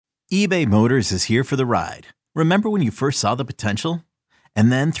eBay Motors is here for the ride. Remember when you first saw the potential?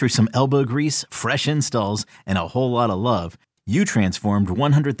 And then through some elbow grease, fresh installs, and a whole lot of love, you transformed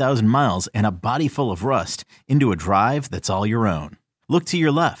 100,000 miles and a body full of rust into a drive that's all your own. Look to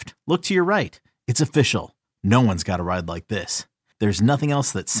your left. Look to your right. It's official. No one's got a ride like this. There's nothing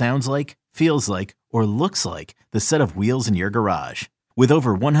else that sounds like, feels like, or looks like the set of wheels in your garage. With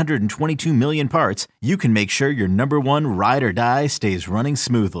over 122 million parts, you can make sure your number one ride or die stays running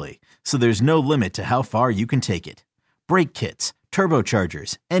smoothly. So there's no limit to how far you can take it. Brake kits,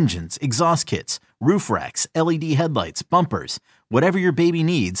 turbochargers, engines, exhaust kits, roof racks, LED headlights, bumpers, whatever your baby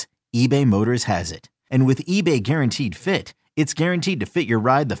needs, eBay Motors has it. And with eBay Guaranteed Fit, it's guaranteed to fit your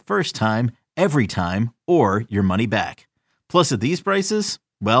ride the first time, every time, or your money back. Plus at these prices,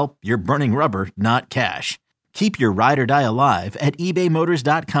 well, you're burning rubber, not cash. Keep your ride or die alive at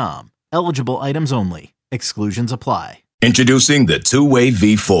ebaymotors.com. Eligible items only. Exclusions apply. Introducing the Two-Way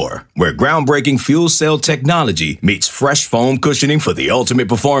V4, where groundbreaking fuel cell technology meets fresh foam cushioning for the ultimate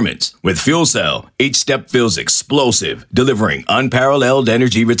performance. With fuel cell, each step feels explosive, delivering unparalleled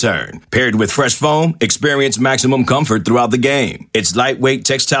energy return. Paired with fresh foam, experience maximum comfort throughout the game. Its lightweight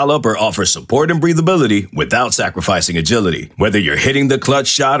textile upper offers support and breathability without sacrificing agility. Whether you're hitting the clutch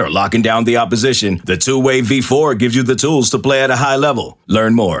shot or locking down the opposition, the Two-Way V4 gives you the tools to play at a high level.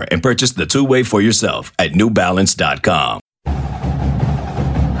 Learn more and purchase the Two-Way for yourself at newbalance.com.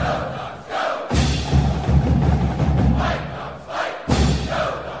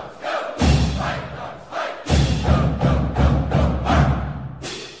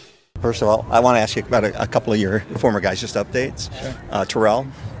 First of all, I want to ask you about a couple of your former guys, just updates. Sure. Terrell,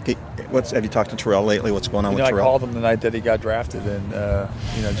 have you talked to Terrell lately? What's going on with Terrell? I called him the night that he got drafted, and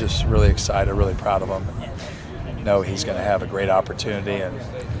just really excited, really proud of him. He's going to have a great opportunity, and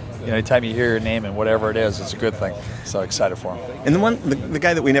anytime you hear your name and whatever it is, it's a good thing. So excited for him. And the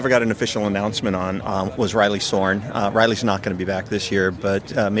guy that we never got an official announcement on was Riley Sorn. Riley's not going to be back this year,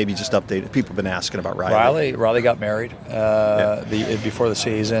 but maybe just update. People have been asking about Riley. Riley got married before the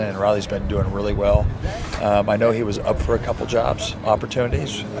season, and Riley's been doing really well. I know he was up for a couple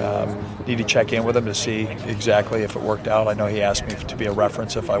opportunities. Need to check in with him to see exactly if it worked out. I know he asked me to be a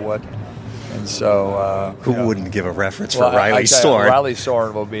reference if I would. And so, who wouldn't give a reference for Riley Sorn? Riley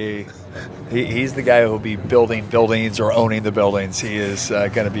Sorn will be. He's the guy who will be building buildings or owning the buildings. He is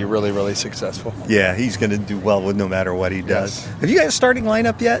going to be really, really successful. Yeah, he's going to do well with no matter what he does. Yes. Have you guys a starting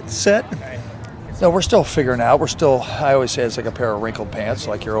lineup yet set? No, we're still figuring out. I always say it's like a pair of wrinkled pants.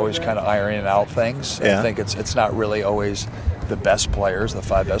 Like you're always kind of ironing out things. Yeah. I think it's not really always the best players, the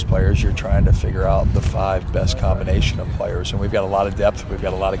 5 best players. You're trying to figure out the 5 best combination of players. And we've got a lot of depth. We've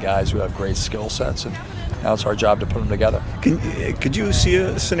got a lot of guys who have great skill sets. And now it's our job to put them together. Could you see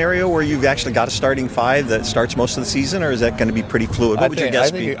a scenario where you've actually got a starting 5 that starts most of the season, or is that going to be pretty fluid? What would your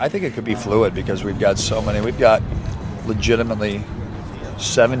guess be? I think it could be fluid because we've got so many. We've got legitimately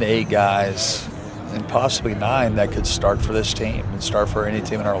 7 to 8 guys and possibly 9 that could start for this team and start for any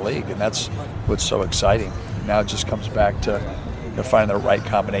team in our league. And that's what's so exciting. Now it just comes back to finding the right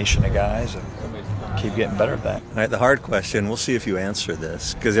combination of guys and keep getting better at that. All right, the hard question, we'll see if you answer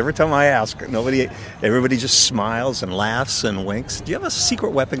this, because every time I ask, everybody just smiles and laughs and winks. Do you have a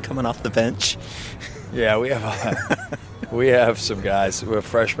secret weapon coming off the bench? Yeah, we have some guys.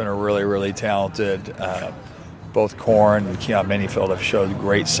 Freshmen are really, really talented. Both Corn and Keon Minifield have showed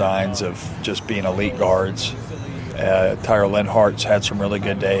great signs of just being elite guards. Tyler Linhart's had some really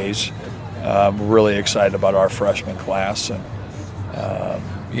good days. Really excited about our freshman class, and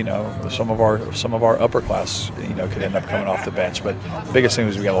some of our upper class could end up coming off the bench. But the biggest thing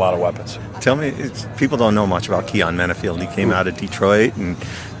is we got a lot of weapons. Tell me, people don't know much about Keon Minifield. He came out of Detroit, and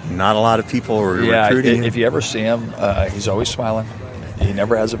not a lot of people were recruiting him. If you ever see him, he's always smiling. He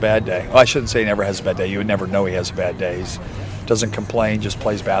never has a bad day. Well, I shouldn't say he never has a bad day. You would never know he has a bad day. He doesn't complain, just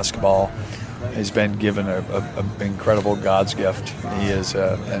plays basketball. He's been given an incredible God's gift. He is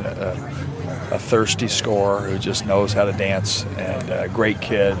a thirsty scorer who just knows how to dance, and a great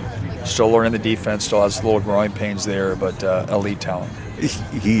kid. Still learning the defense, still has little growing pains there, but elite talent.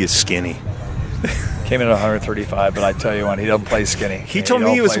 He is skinny. Came in at 135, but I tell you what, he doesn't play skinny. He told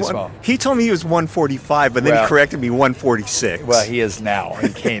me he was 145, but then he corrected me 146. Well, he is now. He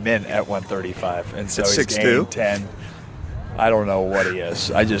came in at 135, and so he's gained 10. I don't know what he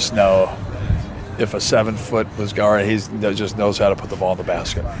is. I just know if a 7-foot was guard, he just knows how to put the ball in the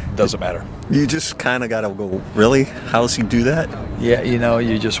basket. It doesn't matter. You just kind of got to go, really? How does he do that? Yeah,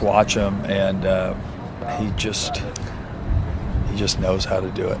 you just watch him, and he just knows how to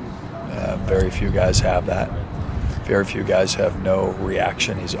do it. Very few guys have that. Very few guys have no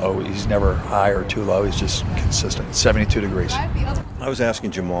reaction. He's never high or too low. He's just consistent. 72 degrees. I was asking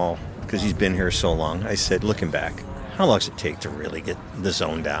Jamal, because he's been here so long, I said, looking back, how long does it take to really get the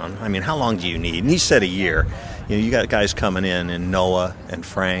zone down? I mean, how long do you need? And he said a year. You know, you got guys coming in, and Noah and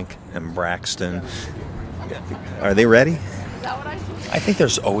Frank and Braxton. Are they ready? I think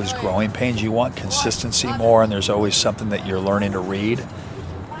there's always growing pains. You want consistency more, and there's always something that you're learning to read.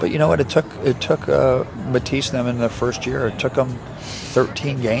 But you know what? It took Matisse and them in the first year. It took them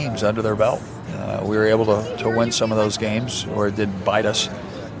 13 games under their belt. We were able to win some of those games, or it did bite us.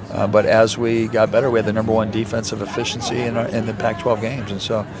 But as we got better, we had the number one defensive efficiency in the Pac-12 games, and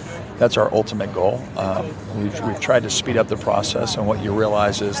so that's our ultimate goal. We've tried to speed up the process, and what you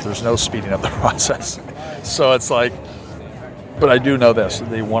realize is there's no speeding up the process. So it's like, but I do know this: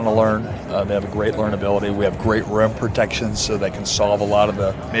 they want to learn. They have a great learnability. We have great rim protection, so they can solve a lot of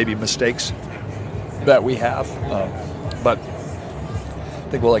the maybe mistakes that we have. But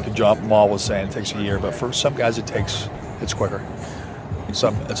I think, well, like Jamal was saying, it takes a year. But for some guys, it's quicker.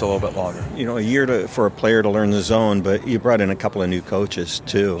 Some it's a little bit longer. You know, a year for a player to learn the zone, but you brought in a couple of new coaches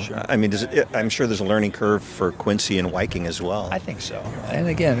too. Sure. I mean, I'm sure there's a learning curve for Quincy and Viking as well. I think so. And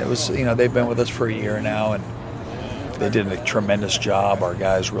again, it was, they've been with us for a year now, and they did a tremendous job. Our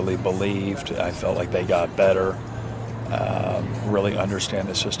guys really believed. I felt like they got better, really understand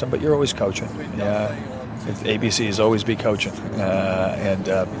the system. But you're always coaching. Yeah, ABC is always be coaching, and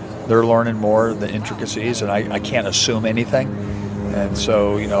they're learning more the intricacies. And I can't assume anything. And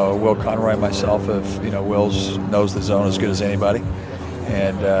so, Will Conroy and myself, Will knows the zone as good as anybody.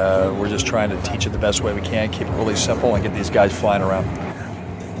 And we're just trying to teach it the best way we can, keep it really simple, and get these guys flying around.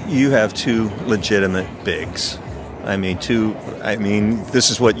 You have two legitimate bigs. I mean, this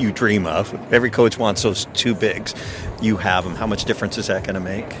is what you dream of. Every coach wants those two bigs. You have them. How much difference is that going to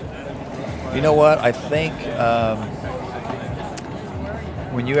make? You know what? I think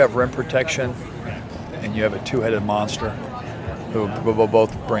when you have rim protection and you have a two-headed monster, who will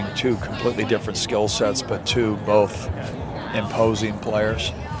both bring two completely different skill sets, but two both imposing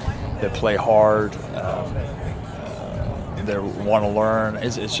players that play hard, they want to learn.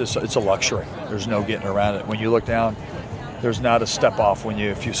 It's a luxury. There's no getting around it. When you look down, there's not a step off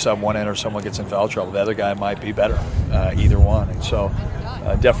if you sub one in or someone gets in foul trouble. The other guy might be better, either one. And so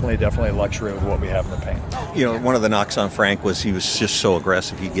definitely a luxury with what we have in the paint. One of the knocks on Frank was he was just so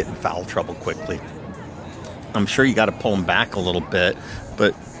aggressive he'd get in foul trouble quickly. I'm sure you got to pull him back a little bit,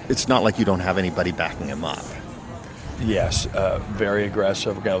 but it's not like you don't have anybody backing him up. Yes, very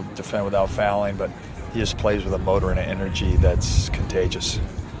aggressive, got to defend without fouling, but he just plays with a motor and an energy that's contagious.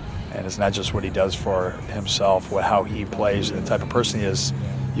 And it's not just what he does for himself, how he plays, and the type of person he is,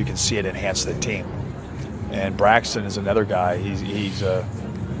 you can see it enhance the team. And Braxton is another guy. He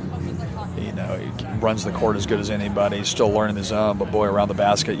runs the court as good as anybody. He's still learning the zone, but boy, around the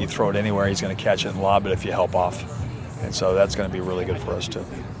basket, you throw it anywhere, he's going to catch it and lob it if you help off. And so that's going to be really good for us too.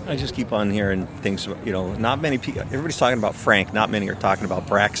 I just keep on hearing things, not many people, everybody's talking about Frank, not many are talking about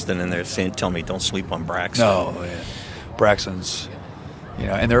Braxton, and they're saying, tell me, don't sleep on Braxton. No, yeah. Braxton's,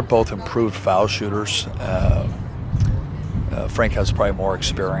 and they're both improved foul shooters. Frank has probably more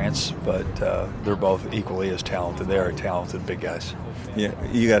experience, but they're both equally as talented. They are talented big guys. Yeah,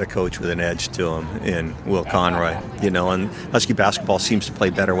 you got a coach with an edge to him in Will Conroy, and Husky basketball seems to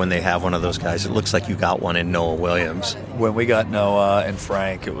play better when they have one of those guys. It looks like you got one in Noah Williams. When we got Noah and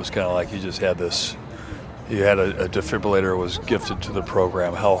Frank, it was kind of like you just had this. You had a defibrillator was gifted to the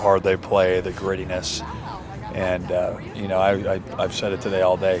program. How hard they play, the grittiness, and I've said it today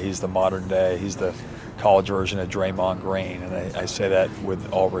all day. He's the modern day. He's the college version of Draymond Green, and I say that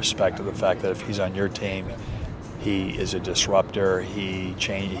with all respect to the fact that if he's on your team, he is a disruptor.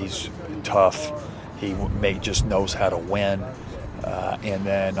 He's tough. He just knows how to win. And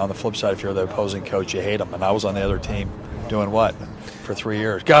then on the flip side, if you're the opposing coach, you hate him. And I was on the other team doing what for 3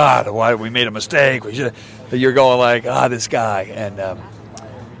 years? God, why we made a mistake? You're going like, this guy, and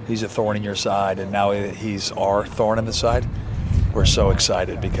he's a thorn in your side. And now he's our thorn in the side. We're so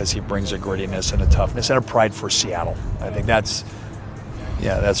excited because he brings a grittiness and a toughness and a pride for Seattle. I think that's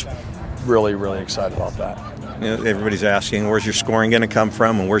really, really excited about that. Everybody's asking, where's your scoring going to come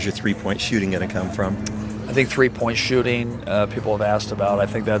from, and where's your three-point shooting going to come from? I think three-point shooting, people have asked about. I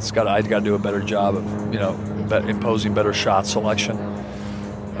think I've got to do a better job of, imposing better shot selection,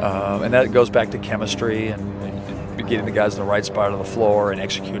 and that goes back to chemistry and getting the guys in the right spot on the floor and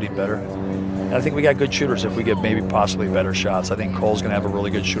executing better. And I think we got good shooters if we get maybe possibly better shots. I think Cole's going to have a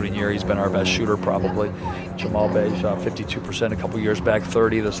really good shooting year. He's been our best shooter probably. Jamal Bay shot 52% a couple years back,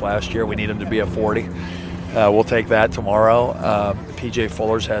 30 this last year. We need him to be at 40. We'll take that tomorrow. P.J.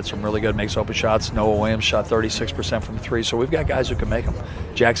 Fuller's had some really good makes open shots. Noah Williams shot 36% from three. So we've got guys who can make them.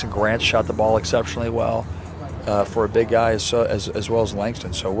 Jackson Grant shot the ball exceptionally well. for a big guy as well as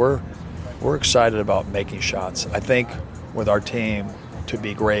Langston. So we're excited about making shots. I think with our team, to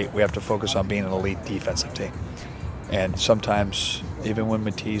be great, we have to focus on being an elite defensive team. And sometimes, even when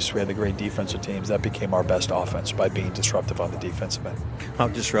Matisse, we had the great defensive teams, that became our best offense by being disruptive on the defensive end. How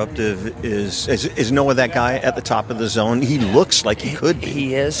disruptive is Noah, that guy at the top of the zone? He looks like he could be.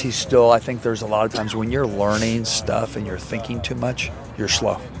 He is. He's still, I think there's a lot of times when you're learning stuff and you're thinking too much, you're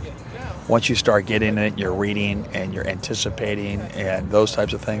slow. Once you start getting it, you're reading and you're anticipating and those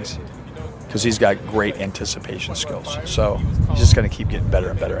types of things, because he's got great anticipation skills. So he's just going to keep getting better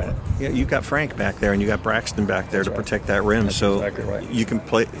and better at it. Yeah, you've got Frank back there and you got Braxton back there. That's to protect that rim. That's so exactly right. You can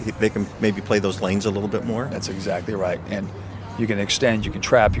play. They can maybe play those lanes a little bit more. That's exactly right. And you can extend, you can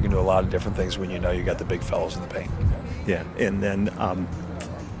trap, you can do a lot of different things when you know you got the big fellas in the paint. Yeah, and then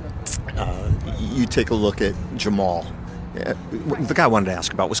you take a look at Jamal. The guy I wanted to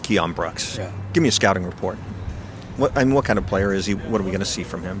ask about was Keon Brooks. Yeah. Give me a scouting report. What kind of player is he? What are we going to see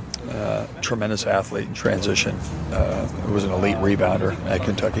from him? Tremendous athlete in transition. Was an elite rebounder at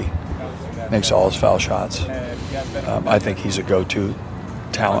Kentucky. Makes all his foul shots. I think he's a go-to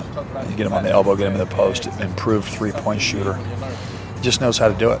talent. You get him on the elbow, get him in the post, improved three-point shooter. He just knows how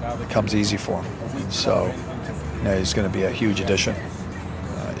to do it. It comes easy for him. And so he's going to be a huge addition.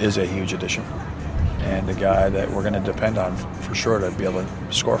 Is a huge addition. And a guy that we're going to depend on for sure to be able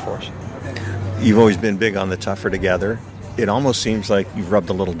to score for us. You've always been big on the tougher together. It almost seems like you've rubbed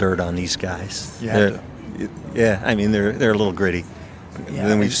a little dirt on these guys. Yeah, I mean they're a little gritty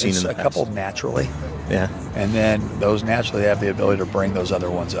than we've seen in the past. A couple naturally. Yeah. And then those naturally have the ability to bring those other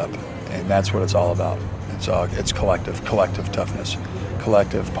ones up, and that's what it's all about. It's collective toughness,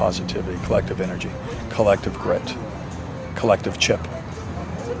 collective positivity, collective energy, collective grit, collective chip,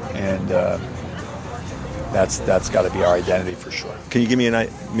 and that's got to be our identity for sure. Can you give me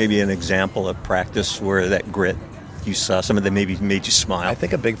maybe an example of practice where that grit you saw, some of them maybe made you smile? I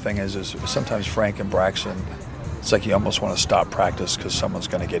think a big thing is sometimes Frank and Braxton, it's like you almost want to stop practice because someone's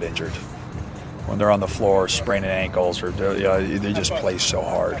going to get injured. When they're on the floor spraining ankles or they just play so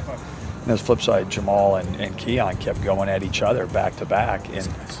hard. And on the flip side, Jamal and Keon kept going at each other back to back, and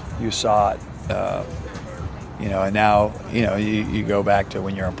you saw it. And now you go back to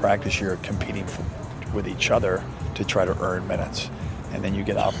when you're in practice, you're competing with each other to try to earn minutes, and then you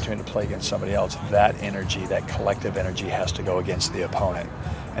get an opportunity to play against somebody else. That energy, that collective energy, has to go against the opponent,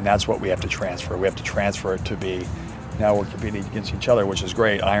 and that's what we have to transfer. We have to transfer it to be, now we're competing against each other, which is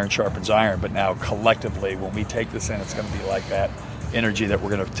great. Iron sharpens iron, but now collectively, when we take this in, it's going to be like that energy that we're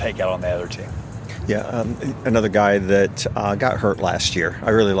going to take out on the other team. Yeah, another guy that got hurt last year. I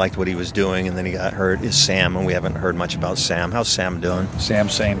really liked what he was doing, and then he got hurt, is Sam, and we haven't heard much about Sam. How's Sam doing? Sam,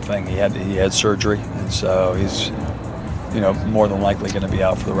 same thing. He had surgery, and so he's more than likely going to be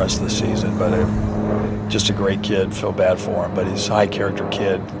out for the rest of the season. But just a great kid. Feel bad for him, but he's a high character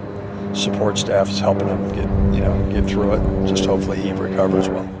kid. Support staff is helping him get through it. Just hopefully he recovers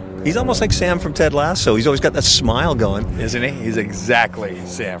well. He's almost like Sam from Ted Lasso. He's always got that smile going. Isn't he? He's exactly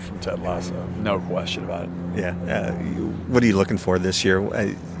Sam from Ted Lasso. No question about it. Yeah. What are you looking for this year?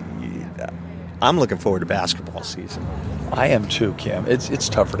 I'm looking forward to basketball season. I am too, Kim. It's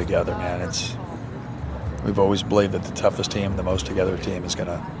tougher together, man. We've always believed that the toughest team, the most together team, is going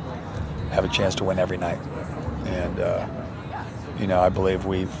to have a chance to win every night. And I believe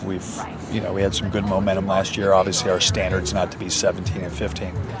we had some good momentum last year. Obviously, our standard's not to be 17 and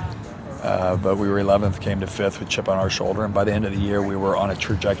 15. But we were 11th, came to 5th with chip on our shoulder, and by the end of the year we were on a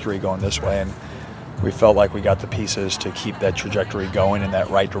trajectory going this way, and we felt like we got the pieces to keep that trajectory going in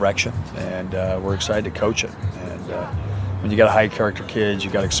that right direction, and we're excited to coach it. And when you got a high character kids,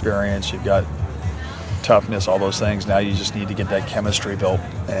 you've got experience, you've got toughness, all those things, now you just need to get that chemistry built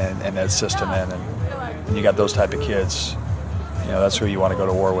and that system in, and when you got those type of kids, that's who you want to go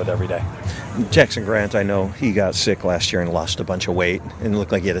to war with every day. Jackson Grant, I know he got sick last year and lost a bunch of weight and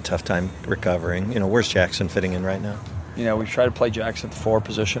looked like he had a tough time recovering. Where's Jackson fitting in right now? We tried to play Jackson at the 4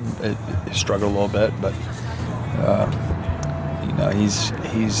 position. He struggled a little bit, but he's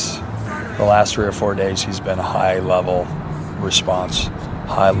the last 3 or 4 days he's been high level response,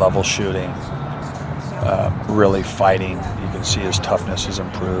 high level shooting, really fighting. You can see his toughness has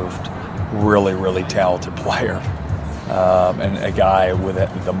improved. Really, really talented player. And a guy with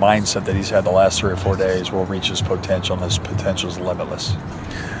the mindset that he's had the last 3 or 4 days will reach his potential, and his potential is limitless.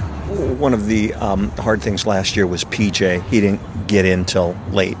 One of the hard things last year was PJ. He didn't get in till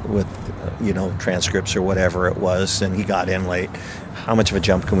late with, transcripts or whatever it was, and he got in late. How much of a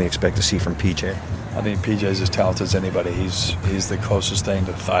jump can we expect to see from PJ? I think PJ is as talented as anybody. He's the closest thing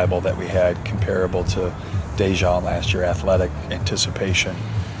to Thibault that we had, comparable to Dejan last year. Athletic, anticipation.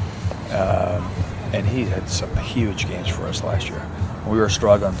 and he had some huge games for us last year. When we were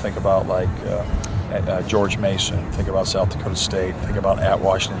struggling, think about like George Mason, think about South Dakota State, think about at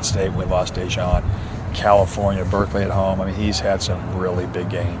Washington State, we lost Dejan, California, Berkeley at home. I mean, he's had some really big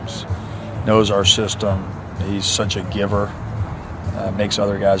games. Knows our system. He's such a giver. Makes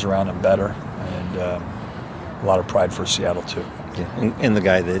other guys around him better, and a lot of pride for Seattle too. Yeah. And the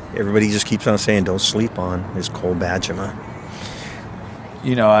guy that everybody just keeps on saying don't sleep on is Cole Badgema.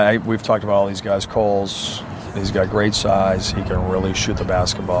 You know, we've talked about all these guys. Cole's, he's got great size. He can really shoot the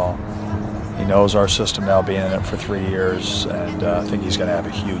basketball. He knows our system now, being in it for 3 years, and I think he's going to have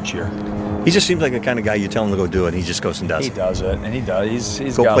a huge year. He just seems like the kind of guy you tell him to go do it, and he just goes and does it. He does it, and he does.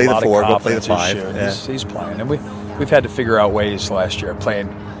 He's go got play a lot the four, of go play the confidence. five. He's playing, and we've had to figure out ways last year playing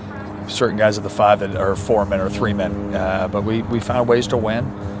certain guys at the 5 that are 4 men or 3 men, but we found ways to win.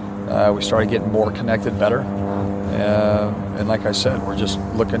 We started getting more connected, better, and like I said, we're just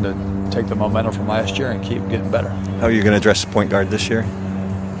looking to take the momentum from last year and keep getting better. How are you going to address the point guard this year?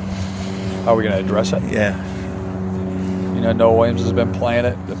 How are we going to address it? Yeah. You know, Noah Williams has been playing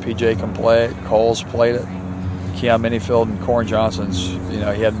it. The PJ can play it. Cole's played it. Keon Minifield and Corin Johnson's, you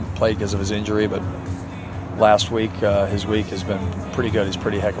know, he hadn't played because of his injury, but last week, his week has been pretty good. He's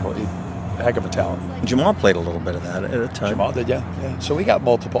pretty heck of a talent. Jamal played a little bit of that at a time. Jamal did, yeah. So we got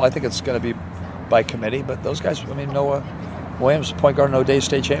multiple. I think it's going to be by committee, but those guys, I mean, Noah Williams, point guard in O'Day's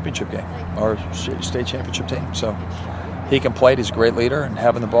state championship game, or state championship team. So he can play. He's a great leader, and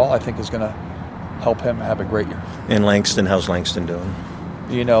having the ball, I think, is going to help him have a great year. And Langston, how's Langston doing?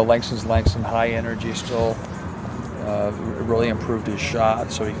 You know, Langston, high energy still. Really improved his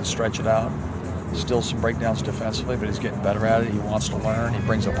shot so he can stretch it out. Still some breakdowns defensively, but he's getting better at it. He wants to learn. He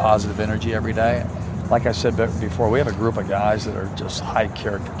brings a positive energy every day. Like I said before, we have a group of guys that are just high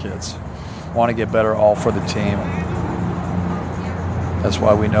character kids. Want to get better, all for the team. That's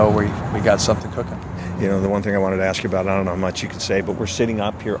why we know we got something cooking. You know, the one thing I wanted to ask you about, I don't know how much you can say, but we're sitting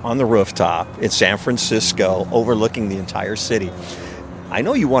up here on the rooftop in San Francisco overlooking the entire city. I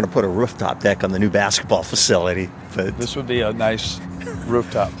know you want to put a rooftop deck on the new basketball facility, but this would be a nice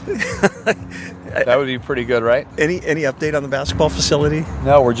rooftop. That would be pretty good, right? Any update on the basketball facility?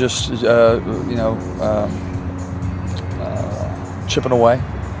 No, we're just chipping away.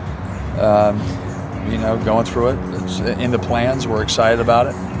 Going through it. It's in the plans. We're excited about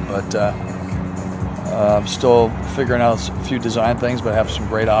it, but still figuring out a few design things. But have some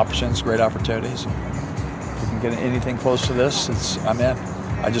great options, great opportunities. If we can get anything close to this, I'm in.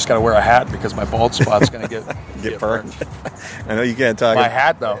 I just got to wear a hat because my bald spot's going to get burned. I know you can't talk. My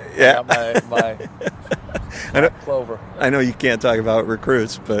hat, though. Yeah. My clover. I know you can't talk about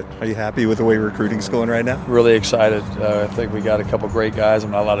recruits, but are you happy with the way recruiting's going right now? Really excited. I think we got a couple great guys. I'm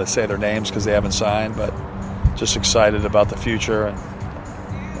not allowed to say their names because they haven't signed, but just excited about the future and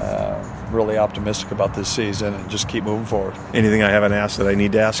really optimistic about this season and just keep moving forward. Anything I haven't asked that I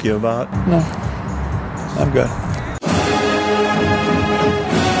need to ask you about? No. I'm good.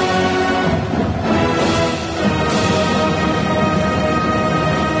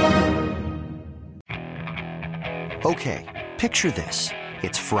 Okay, picture this.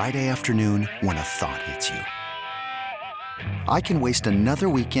 It's Friday afternoon when a thought hits you. I can waste another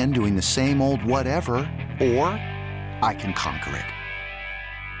weekend doing the same old whatever, or I can conquer it.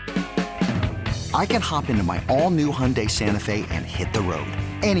 I can hop into my all-new Hyundai Santa Fe and hit the road.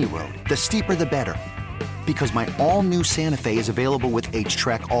 Any road. The steeper, the better. Because my all-new Santa Fe is available with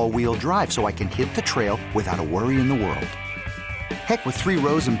H-Track all-wheel drive, so I can hit the trail without a worry in the world. Heck, with 3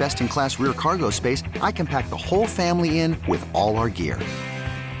 rows and best-in-class rear cargo space, I can pack the whole family in with all our gear.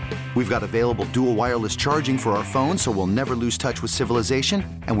 We've got available dual wireless charging for our phones, so we'll never lose touch with civilization,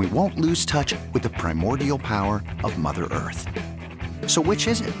 and we won't lose touch with the primordial power of Mother Earth. So which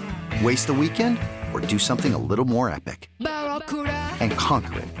is it? Waste the weekend or do something a little more epic? And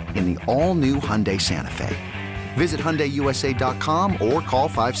conquer it in the all-new Hyundai Santa Fe. Visit HyundaiUSA.com or call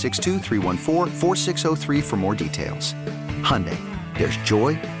 562-314-4603 for more details. Hyundai, there's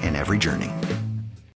joy in every journey.